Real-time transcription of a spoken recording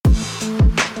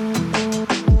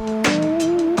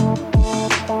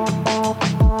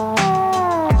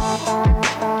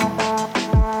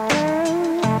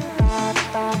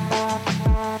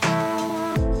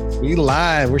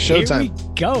showtime. Here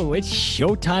we go. It's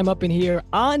showtime up in here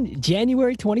on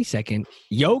January 22nd.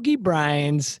 Yogi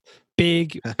Bryan's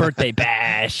big birthday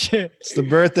bash. It's the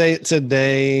birthday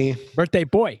today. Birthday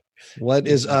boy. What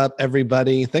is up,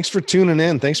 everybody? Thanks for tuning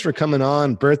in. Thanks for coming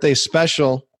on. Birthday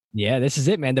special. Yeah, this is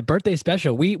it, man. The birthday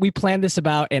special. We planned this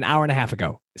about an hour and a half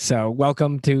ago. So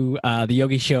welcome to the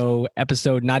Yogi Show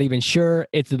episode. Not even sure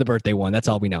it's the birthday one. That's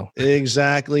all we know.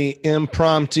 Exactly.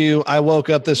 Impromptu. I woke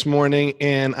up this morning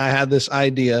and I had this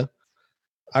idea.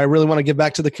 I really want to give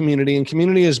back to the community, and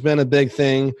community has been a big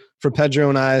thing for Pedro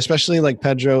and I, especially like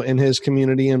Pedro in his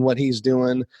community and what he's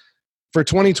doing. For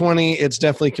 2020, it's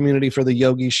definitely community for the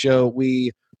Yogi Show.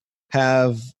 We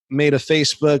have made a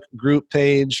Facebook group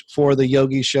page for the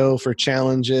Yogi Show for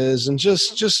challenges, and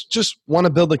just want to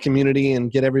build the community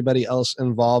and get everybody else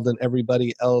involved and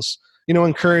everybody else,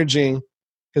 encouraging,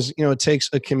 because, it takes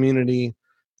a community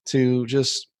to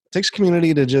just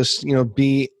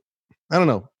be, I don't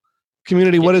know,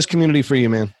 community. What is community for you,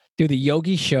 man? Dude, the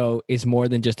Yogi Show is more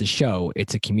than just a show.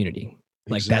 It's a community.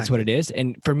 Like, exactly. That's what it is.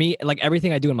 And for me, like,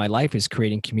 everything I do in my life is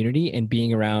creating community and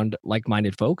being around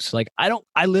like-minded folks. Like,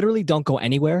 I literally don't go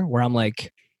anywhere where I'm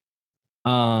like,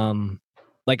 I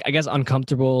guess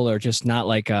uncomfortable or just not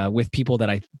like with people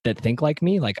that think like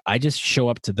me. Like, I just show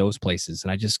up to those places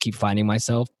and I just keep finding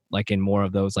myself like in more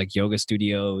of those like yoga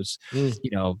studios,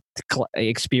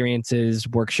 experiences,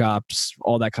 workshops,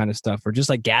 all that kind of stuff, or just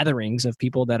like gatherings of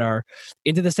people that are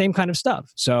into the same kind of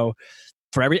stuff. So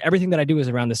for everything that I do is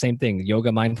around the same thing: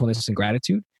 yoga, mindfulness, and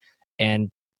gratitude. And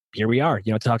here we are,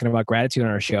 talking about gratitude on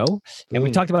our show. And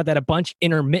we talked about that a bunch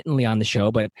intermittently on the show,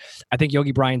 but I think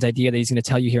Yogi Bryan's idea that he's going to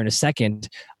tell you here in a second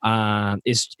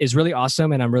is really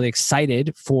awesome. And I'm really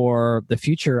excited for the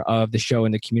future of the show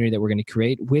and the community that we're going to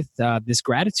create with this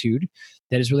gratitude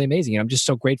that is really amazing. And I'm just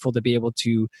so grateful to be able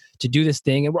to do this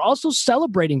thing. And we're also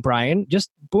celebrating, Bryan, just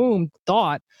boom,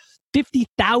 thought,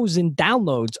 50,000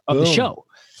 downloads of the show.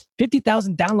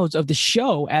 50,000 downloads of the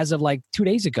show as of like 2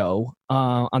 days ago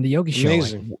on the Yogi Show.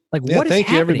 Amazing. Like what is thank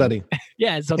happening? You, everybody.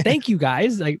 Yeah, so thank you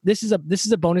guys. Like this is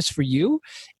a bonus for you.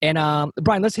 And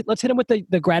Bryan, let's hit him with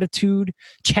the gratitude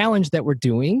challenge that we're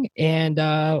doing. And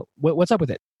what's up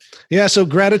with it? Yeah, so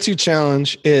gratitude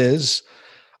challenge is,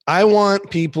 I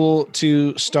want people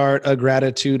to start a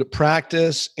gratitude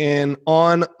practice. And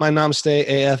on my Namaste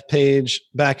AF page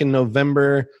back in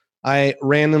November, I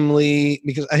randomly,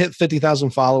 because I hit 50,000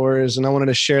 followers and I wanted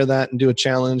to share that and do a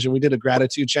challenge. And we did a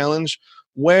gratitude challenge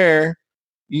where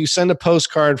you send a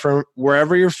postcard from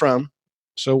wherever you're from.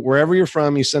 So wherever you're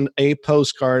from, you send a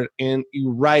postcard and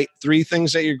you write 3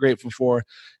 things that you're grateful for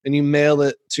and you mail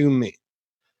it to me.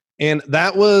 And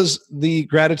that was the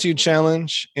gratitude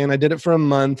challenge. And I did it for a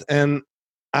month, and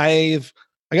I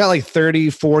got like 30,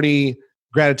 40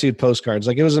 gratitude postcards.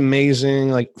 Like, it was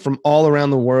amazing, like from all around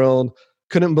the world.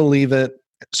 Couldn't believe it.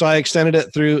 So I extended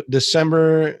it through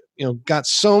December, got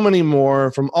so many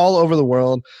more from all over the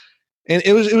world. And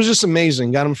it was just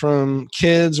amazing. Got them from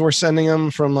kids. We're sending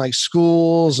them from like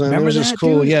schools, and Remember it was just that,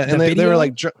 cool. dude? Yeah. And they were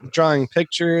like drawing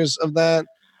pictures of that.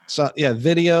 So yeah,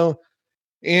 video.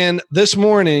 And this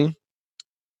morning,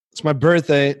 it's my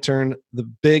birthday, turned the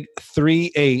big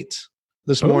 3-8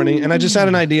 this morning. And I just had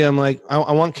an idea. I'm like,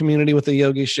 I want community with the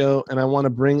Yogi Show, and I want to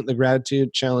bring the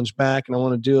gratitude challenge back, and I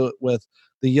want to do it with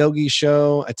the Yogi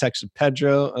Show. I texted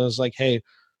Pedro. I was like, hey,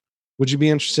 would you be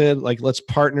interested? Like, let's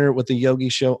partner with the Yogi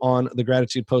Show on the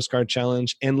gratitude postcard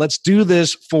challenge, and let's do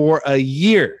this for a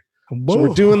year. Whoa. So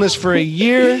we're doing this for a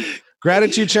year,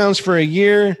 gratitude challenge for a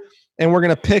year, and we're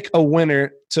going to pick a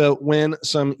winner to win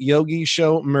some Yogi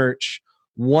Show merch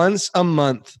once a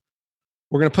month.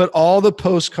 We're going to put all the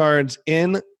postcards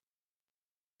in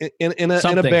a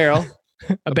barrel.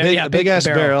 A big ass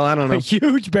barrel. I don't know. A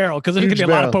huge barrel, because there's going to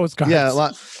be a lot of postcards. Yeah, a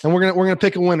lot. And we're going to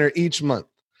pick a winner each month.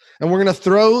 And we're going to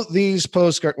throw these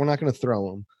postcards. We're not going to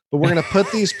throw them, but we're going to put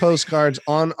these postcards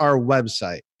on our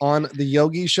website, on the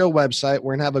Yogi Show website.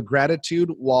 We're going to have a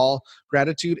gratitude wall,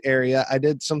 gratitude area. I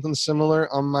did something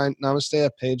similar on my Namaste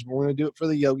Up page, but we're going to do it for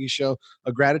the Yogi Show,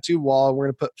 a gratitude wall. We're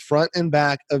going to put front and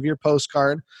back of your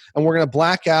postcard, and we're going to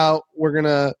black out. We're going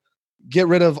to get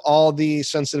rid of all the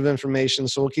sensitive information.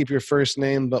 So we'll keep your first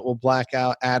name, but we'll black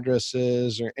out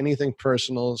addresses or anything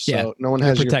personal. So no one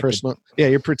has your personal. Yeah,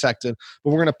 you're protected. But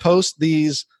we're going to post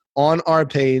these on our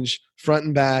page, front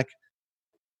and back.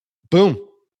 Boom.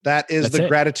 That's the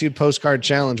gratitude postcard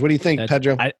challenge. What do you think,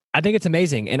 Pedro? I think it's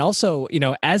amazing. And also,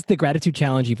 as the gratitude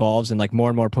challenge evolves and like more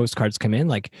and more postcards come in,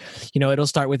 like, it'll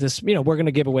start with this, we're going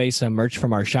to give away some merch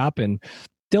from our shop, and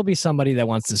there'll be somebody that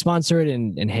wants to sponsor it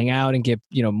and hang out and give,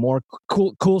 more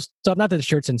cool stuff. Not that the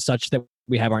shirts and such that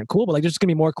we have aren't cool, but like there's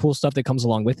gonna be more cool stuff that comes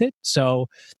along with it. So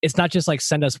it's not just like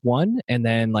send us one and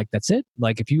then like that's it.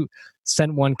 Like if you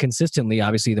send one consistently,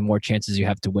 obviously the more chances you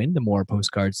have to win, the more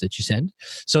postcards that you send.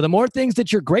 So the more things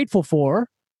that you're grateful for,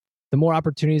 the more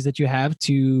opportunities that you have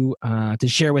to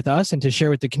share with us and to share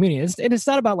with the community. And it's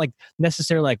not about like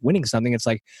necessarily like winning something. It's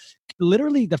like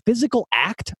literally the physical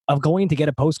act of going to get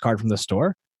a postcard from the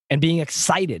store and being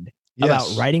excited about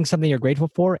writing something you're grateful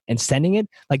for and sending it.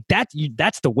 Like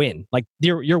that's the win. Like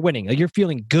you're winning. Like you're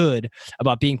feeling good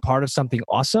about being part of something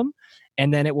awesome.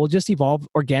 And then it will just evolve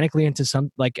organically into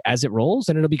some like as it rolls,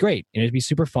 and it'll be great and it'll be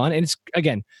super fun. And it's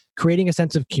again creating a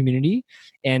sense of community.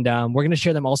 And we're going to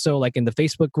share them also like in the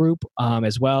Facebook group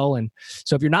as well. And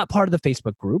so if you're not part of the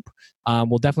Facebook group,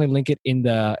 we'll definitely link it in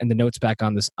the notes back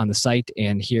on the site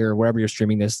and here wherever you're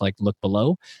streaming this. Like look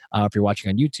below. If you're watching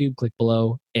on YouTube, click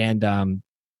below and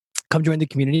come join the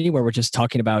community where we're just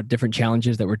talking about different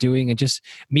challenges that we're doing and just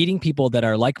meeting people that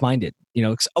are like-minded. You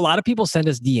know, a lot of people send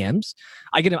us DMs.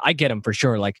 I get them for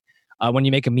sure. Like when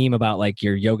you make a meme about like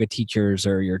your yoga teachers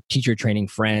or your teacher training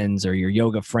friends or your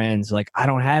yoga friends, like I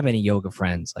don't have any yoga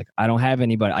friends. Like I don't have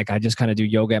anybody. Like I just kind of do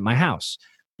yoga at my house.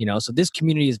 You know, so this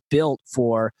community is built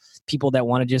for people that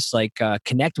want to just like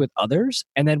connect with others.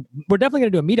 And then we're definitely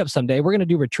going to do a meetup someday. We're going to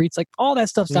do retreats, like all that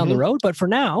stuff's down the road. But for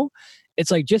now, it's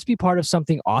like just be part of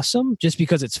something awesome just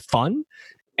because it's fun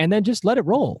and then just let it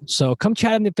roll. So come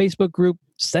chat in the Facebook group,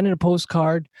 send in a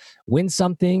postcard, win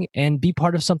something and be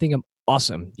part of something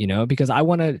awesome, you know, because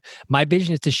my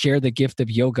vision is to share the gift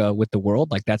of yoga with the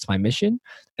world. Like that's my mission.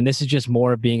 And this is just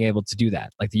more of being able to do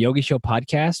that. Like the Yogi Show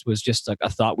podcast was just like a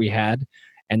thought we had.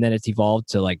 And then it's evolved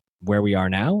to like where we are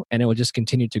now. And it will just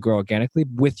continue to grow organically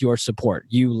with your support,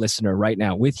 you listener right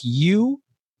now, with you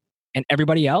and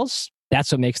everybody else.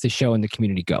 That's what makes the show and the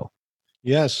community go.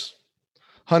 Yes,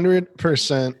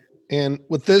 100%. And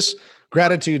with this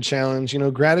gratitude challenge, you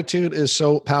know, gratitude is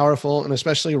so powerful, and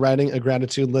especially writing a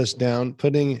gratitude list down,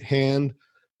 putting hand,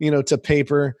 you know, to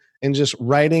paper and just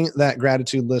writing that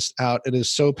gratitude list out. It is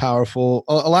so powerful.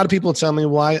 A lot of people tell me,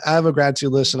 well, I have a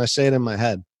gratitude list and I say it in my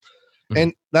head.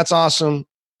 And that's awesome.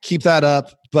 Keep that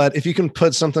up. But if you can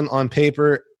put something on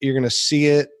paper, you're going to see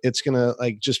it. It's going to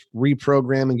like just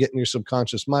reprogram and get in your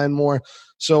subconscious mind more.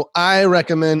 So I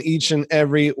recommend each and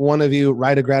every one of you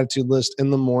write a gratitude list in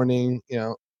the morning, you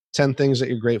know, 10 things that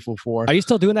you're grateful for. Are you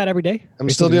still doing that every day? I'm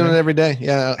still doing it every day.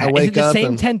 Yeah. I wake up. Is it the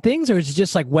same 10 things or is it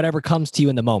just like whatever comes to you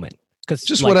in the moment?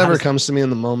 Just like, whatever comes to me in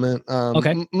the moment.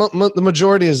 Okay. The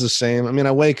majority is the same. I mean,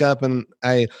 I wake up and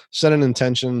I set an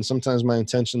intention. Sometimes my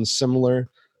intention is similar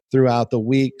throughout the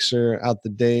weeks or out the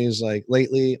days. Like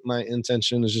lately, my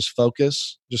intention is just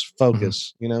focus,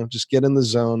 you know, just get in the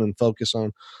zone and focus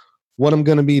on what I'm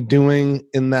going to be doing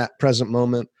in that present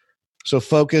moment. So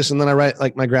focus. And then I write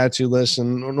like my gratitude list,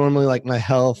 and normally like my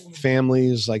health,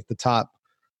 families, like the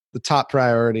top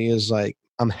priority is like,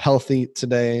 I'm healthy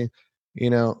today. You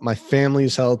know, my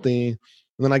family's healthy. And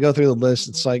then I go through the list.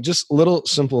 It's like just little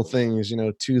simple things, you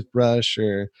know, toothbrush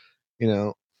or, you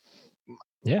know,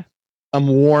 yeah, I'm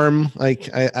warm. Like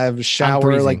I have a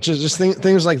shower, like just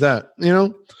things like that, you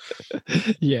know?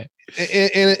 Yeah.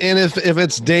 And if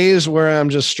it's days where I'm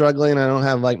just struggling, I don't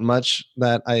have like much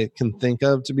that I can think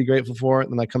of to be grateful for,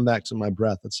 then I come back to my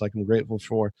breath. It's like, I'm grateful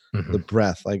for the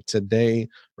breath. Like today,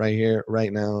 right here,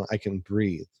 right now, I can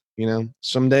breathe. You know,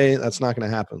 someday that's not going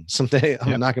to happen. Someday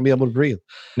I'm not going to be able to breathe.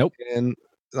 Nope. And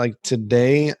like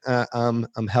today, I'm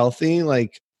healthy.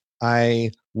 Like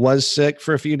I was sick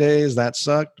for a few days. That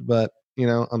sucked, but you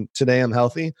know, today I'm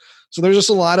healthy. So there's just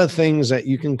a lot of things that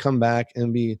you can come back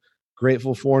and be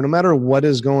grateful for. No matter what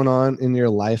is going on in your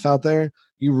life out there,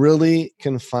 you really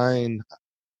can find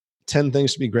 10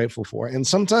 things to be grateful for. And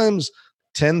sometimes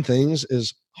 10 things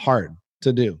is hard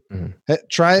to do. Hey,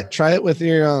 try it with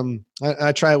your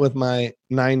I try it with my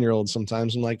 9-year-old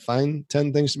sometimes. I'm like, find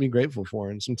 10 things to be grateful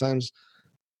for. And sometimes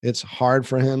it's hard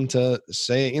for him to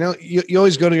say, you know, you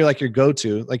always go to your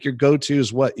go-to. Like your go-to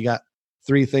is what? You got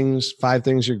 3 things, 5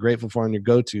 things you're grateful for on your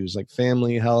go-tos, like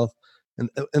family, health,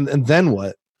 and then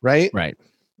what? Right.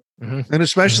 And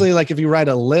especially like if you write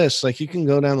a list, like you can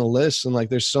go down the list and like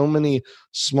there's so many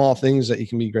small things that you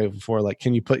can be grateful for. Like,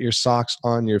 can you put your socks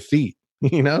on your feet?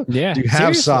 You know? Yeah. Do you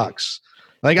have socks?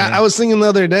 Like I was thinking the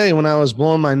other day when I was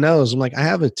blowing my nose, I'm like, I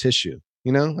have a tissue.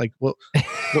 You know, like what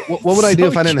would I do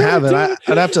if I didn't have it?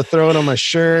 I'd have to throw it on my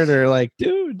shirt or like,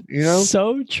 dude, you know,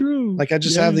 so true. Like I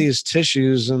just have these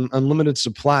tissues and unlimited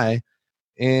supply,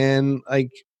 and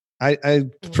like I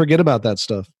forget about that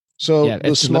stuff. So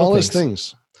the smallest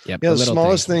things. The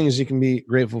smallest things you can be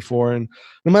grateful for. And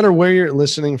no matter where you're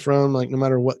listening from, like no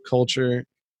matter what culture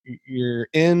you're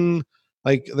in,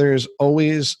 like there's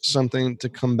always something to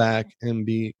come back and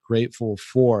be grateful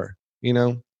for, you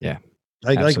know? Yeah.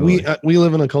 Like Absolutely. we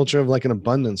live in a culture of like an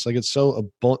abundance. Like it's so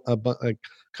a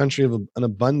country of an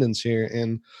abundance here,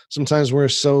 and sometimes we're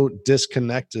so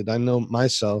disconnected. I know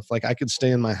myself. Like I could stay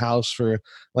in my house for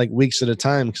like weeks at a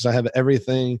time because I have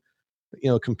everything,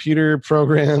 computer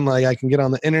program. Like I can get on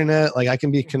the internet. Like I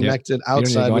can be Yep. connected You don't need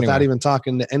to outside go without anywhere. even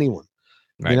talking to anyone.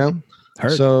 You Right. know.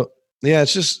 Heard. So yeah,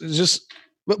 it's just.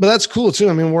 But that's cool too.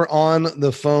 I mean, we're on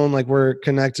the phone, like we're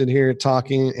connected here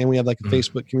talking, and we have like a Mhm.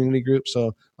 Facebook community group.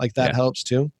 So like that Yeah. helps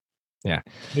too. Yeah.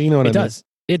 But you know what It I mean? does.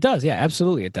 It does. Yeah,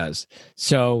 absolutely. It does.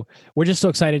 So we're just so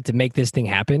excited to make this thing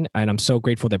happen. And I'm so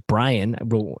grateful that Bryan,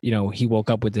 he woke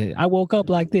up with I woke up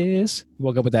like this,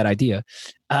 woke up with that idea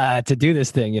to do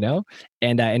this thing,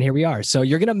 and here we are. So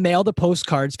you're going to mail the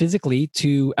postcards physically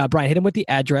to Bryan. Hit him with the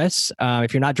address.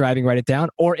 If you're not driving, write it down,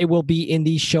 or it will be in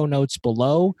the show notes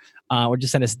below. Or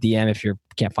just send us a DM if you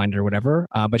can't find it or whatever.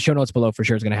 But show notes below for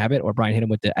sure is going to have it. Or Bryan, hit him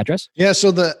with the address. Yeah.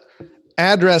 So the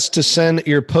address to send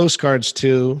your postcards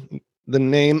to, the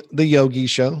name, The Yogi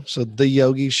Show. So The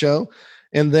Yogi Show.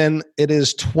 And then it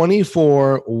is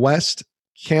 24 West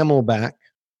Camelback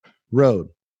Road.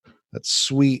 That's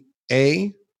Suite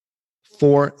A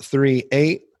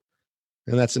 438.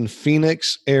 And that's in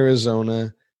Phoenix,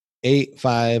 Arizona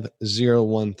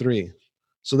 85013.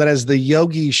 So that is The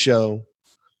Yogi Show,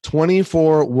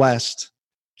 24 West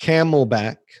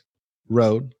Camelback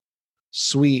Road,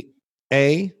 Suite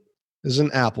A is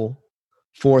an apple,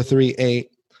 438,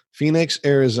 Phoenix,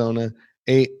 Arizona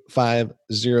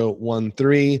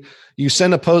 85013. You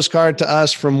send a postcard to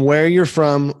us from where you're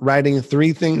from, writing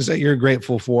 3 things that you're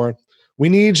grateful for. We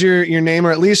need your name,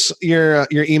 or at least your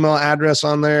email address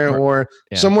on there, or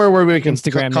somewhere where we can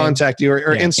contact you,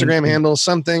 or Instagram handle,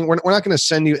 something. We're not going to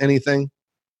send you anything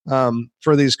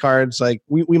for these cards. Like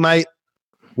we might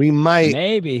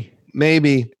Maybe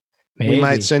we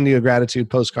might send you a gratitude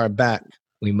postcard back.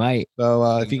 We might.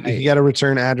 So if you got a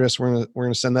return address, we're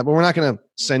gonna send that, but we're not gonna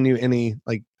send you any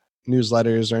like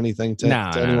newsletters or anything to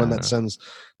anyone that sends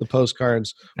the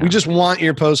postcards. We just want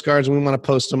your postcards, and we want to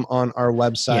post them on our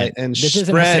website and this spread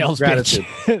isn't a sales gratitude.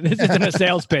 Pitch. This isn't a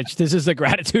sales pitch. This is a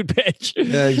gratitude pitch.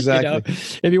 Yeah, exactly.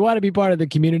 If you want to be part of the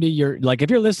community, you're like,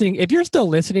 if you're still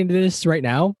listening to this right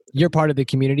now, you're part of the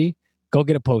community. Go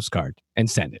get a postcard and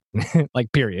send it.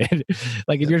 Like, period.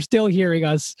 Like, if you're still hearing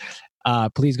us,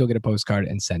 please go get a postcard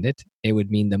and send it. It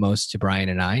would mean the most to Bryan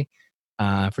and I,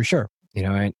 for sure.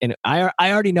 And I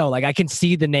already know, like, I can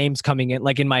see the names coming in,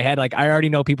 like, in my head. Like, I already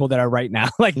know people that are right now,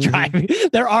 like, driving.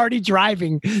 They're already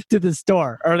driving to the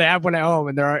store, or they have one at home,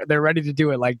 and they're ready to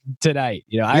do it, like, tonight.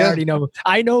 I already know.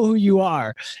 I know who you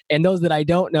are, and those that I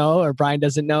don't know or Bryan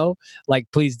doesn't know, like,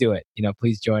 please do it.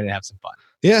 Please join and have some fun.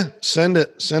 Yeah, send a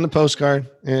postcard,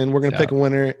 and we're going to pick a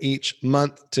winner each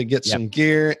month to get some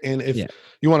gear. And if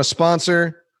you want to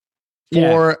sponsor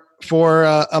for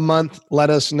a month,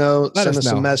 let us know. Send us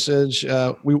a message.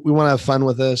 We want to have fun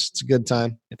with this. It's a good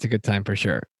time. It's a good time for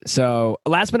sure. So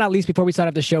last but not least, before we start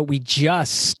up the show, we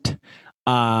just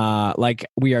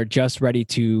we are just ready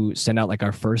to send out like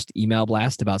our first email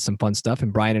blast about some fun stuff,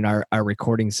 and Bryan and I are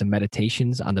recording some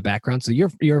meditations on the background. So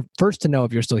you're first to know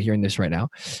if you're still hearing this right now.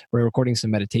 We're recording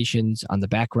some meditations in the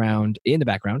background, and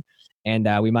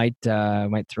we might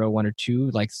throw one or two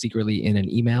like secretly in an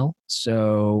email.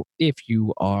 So if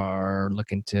you are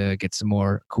looking to get some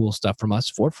more cool stuff from us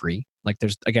for free, like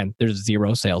there's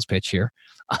zero sales pitch here.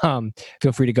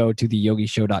 Feel free to go to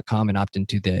theyogishow.com and opt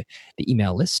into the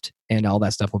email list, and all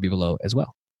that stuff will be below as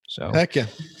well. So heck yeah.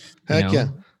 Yeah.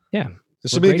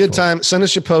 This will be a good time. Send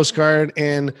us your postcard,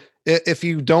 and if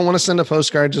you don't want to send a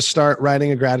postcard, just start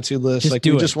writing a gratitude list. We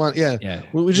just want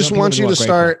you to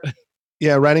start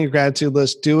writing a gratitude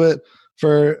list. Do it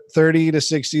for 30 to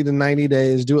 60 to 90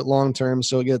 days. Do it long term,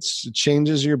 so it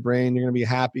changes your brain. You're going to be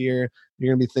happier.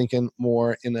 You're going to be thinking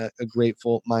more in a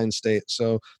grateful mind state.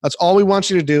 So that's all we want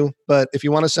you to do. But if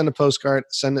you want to send a postcard,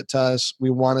 send it to us.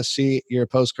 We want to see your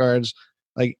postcards.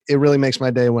 Like, it really makes my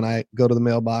day when I go to the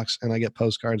mailbox and I get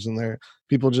postcards in there.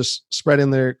 People just spreading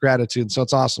their gratitude. So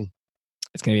it's awesome.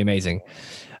 It's going to be amazing.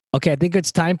 Okay, I think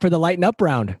it's time for the lighten up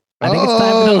round. I think it's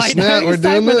time for the lighten up. We're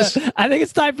doing this. I think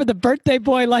it's time for the birthday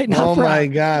boy lighten up round. Oh my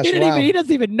gosh! He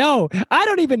doesn't even know. I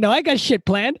don't even know. I got shit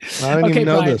planned. I don't even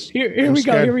know Bryan, this. Here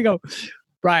we go.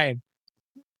 Bryan,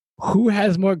 who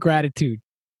has more gratitude?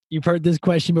 You've heard this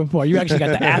question before. You actually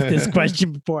got to ask this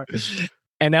question before.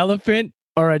 An elephant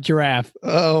or a giraffe?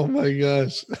 Oh my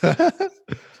gosh!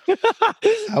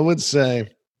 I would say,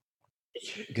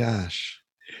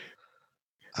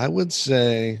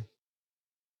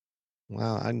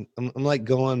 wow, I'm like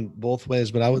going both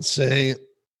ways, but I would say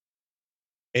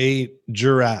a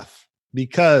giraffe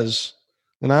because,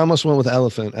 and I almost went with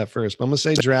elephant at first, but I'm gonna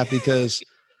say giraffe because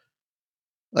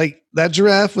like that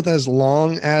giraffe with his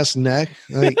long ass neck,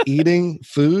 like eating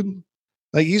food,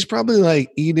 like he's probably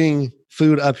like eating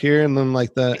food up here and then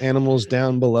like the animals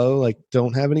down below like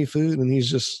don't have any food and he's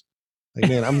just like,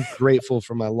 man, I'm grateful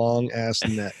for my long ass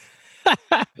neck.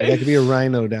 Like I could be a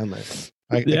rhino down there.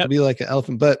 I could be like an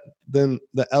elephant, but then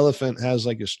the elephant has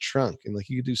like his trunk and like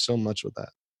you could do so much with that.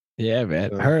 Yeah, man.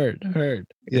 So, Heard.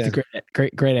 Yeah. It's a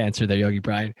great answer there, Yogi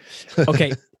Bryan.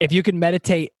 Okay. If you can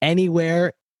meditate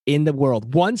anywhere in the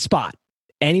world, one spot,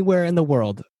 anywhere in the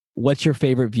world, what's your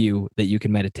favorite view that you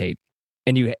can meditate?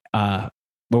 And you, where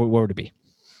would it be?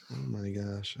 Oh my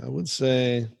gosh. I would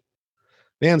say,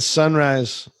 man,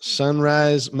 sunrise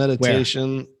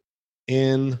meditation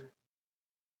in,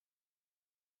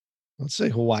 let's say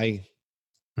Hawaii.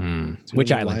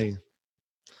 Which island? Hawaii.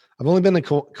 I've only been to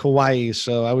Kauai,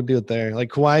 so I would do it there. Like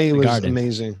Kauai was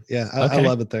amazing. Yeah, I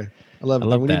love it there. I love it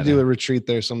there. We need to do a retreat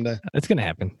there someday. It's going to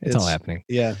happen. It's all happening.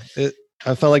 Yeah.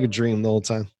 I felt like a dream the whole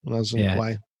time when I was in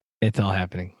Kauai. It's all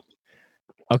happening.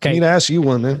 Okay. I need to ask you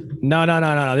one, man.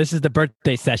 No. This is the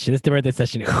birthday session.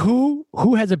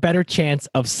 Who has a better chance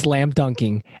of slam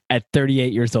dunking at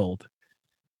 38 years old?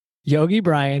 Yogi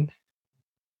Bryan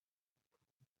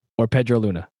or Pedro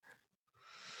Luna?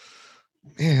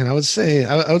 Man, I would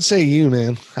say you,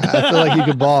 man. I feel like you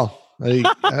could ball. Like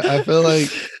I feel like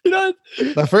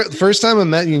the first time I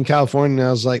met you in California,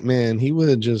 I was like, man, he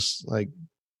would just like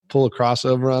pull a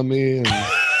crossover on me and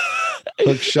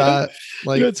hook shot.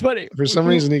 Like it's funny. For some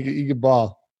reason, he could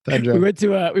ball. Pedro. We went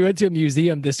to a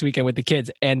museum this weekend with the kids,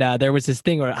 and there was this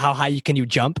thing where how high can you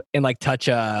jump and like touch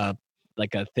a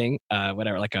thing,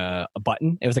 whatever, like a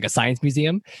button. It was like a science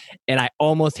museum, and I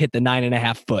almost hit the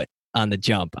 9.5 foot on the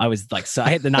jump. I was like, so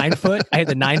I hit the 9 foot. I hit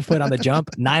the 9 foot on the jump.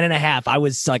 9.5. I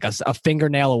was like a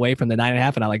fingernail away from the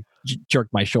 9.5, and I like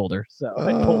jerked my shoulder. So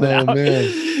I pulled it out.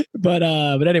 Man. But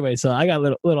anyway, so I got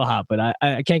a little hot, but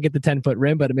I can't get the 10-foot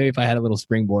rim. But maybe if I had a little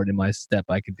springboard in my step,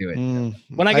 I could do it.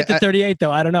 When I get to 38,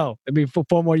 though, I don't know. It'd be for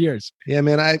 4 more years. Yeah,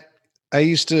 man. I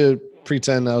used to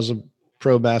pretend I was a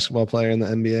pro basketball player in the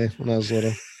NBA when I was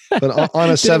little, but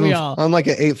on like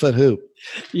an 8-foot hoop.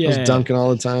 Yeah, I was dunking all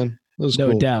the time.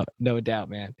 No doubt,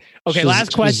 man. Okay,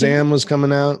 last question. Shazam was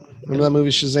coming out. Remember that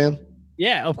movie Shazam?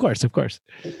 Yeah, of course.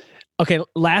 Okay,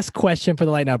 last question for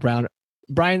the Lighten Up round.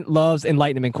 Bryan loves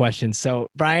enlightenment questions. So,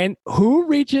 Bryan, who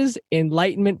reaches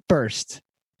enlightenment first?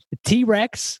 The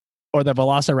T-Rex or the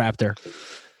Velociraptor?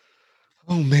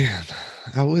 Oh, man.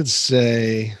 I would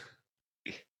say...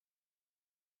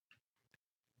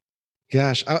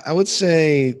 Gosh, I would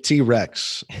say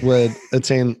T-Rex would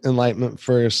attain enlightenment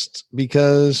first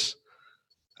because...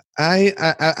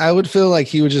 I would feel like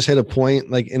he would just hit a point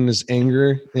like in his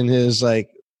anger, in his like,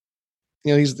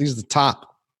 he's the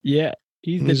top. Yeah,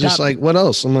 he's just like, what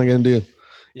else am I gonna do?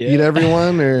 Yeah. Eat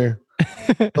everyone or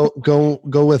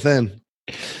go within?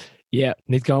 Yeah,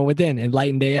 he's going within.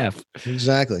 Enlightened AF.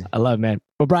 Exactly. I love it, man.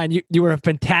 Well, Bryan, you were a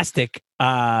fantastic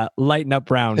Lighten Up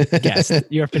round guest.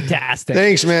 You're fantastic.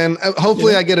 Thanks, man.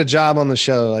 Hopefully, I get a job on the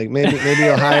show. Like maybe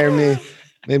you'll hire me.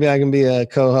 Maybe I can be a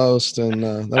co-host, and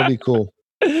that'll be cool.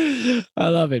 I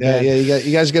love it. Yeah, man. Yeah.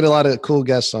 You guys get a lot of cool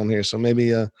guests on here, so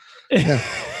maybe,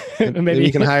 maybe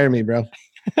you can hire me, bro.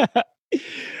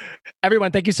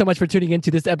 Everyone, thank you so much for tuning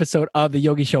into this episode of the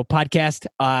Yogi Show podcast.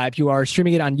 If you are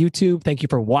streaming it on YouTube, thank you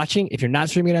for watching. If you're not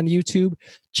streaming it on YouTube,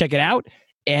 check it out.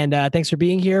 And thanks for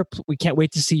being here. We can't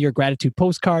wait to see your gratitude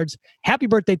postcards. Happy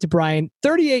birthday to Bryan,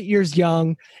 38 years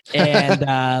young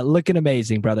and looking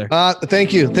amazing, brother.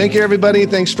 Thank you. Thank you, everybody.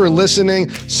 Thanks for listening.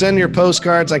 Send your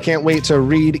postcards. I can't wait to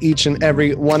read each and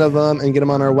every one of them and get them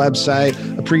on our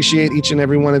website. Appreciate each and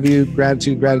every one of you.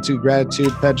 Gratitude.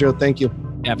 Pedro, thank you.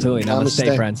 Absolutely.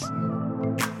 Namaste, friends.